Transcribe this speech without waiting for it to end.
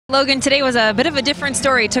Logan, today was a bit of a different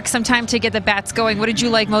story. It took some time to get the bats going. What did you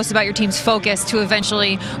like most about your team's focus to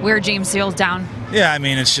eventually wear James Field down? Yeah, I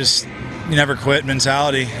mean, it's just you never quit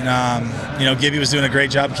mentality. Gibby was doing a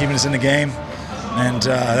great job keeping us in the game, and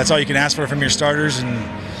that's all you can ask for from your starters.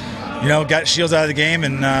 And got Shields out of the game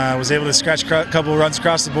and was able to scratch a couple runs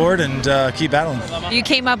across the board and keep battling. You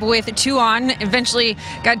came up with 2 on, eventually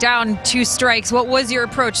got down 2 strikes. What was your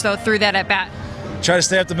approach, though, through that at-bat? Try to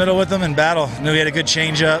stay up the middle with him and battle. Knew he had a good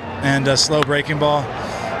changeup and a slow breaking ball.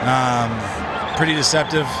 Pretty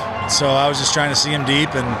deceptive. So I was just trying to see him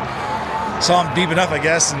deep and saw him deep enough, I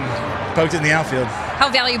guess, and poked it in the outfield.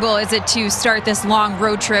 How valuable is it to start this long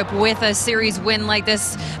road trip with a series win like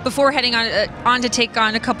this before heading on to take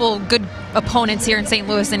on a couple good opponents here in St.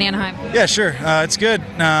 Louis and Anaheim? Yeah, sure. It's good.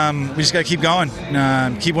 We just got to keep going,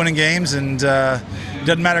 keep winning games, and it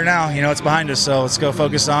doesn't matter now. It's behind us, so let's go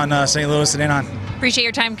focus on St. Louis and Anaheim. Appreciate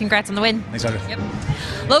your time. Congrats on the win. Thanks, Roger. Yep.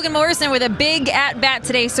 Logan Morrison with a big at-bat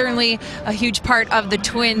today. Certainly a huge part of the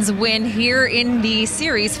Twins' win here in the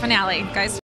series finale, guys.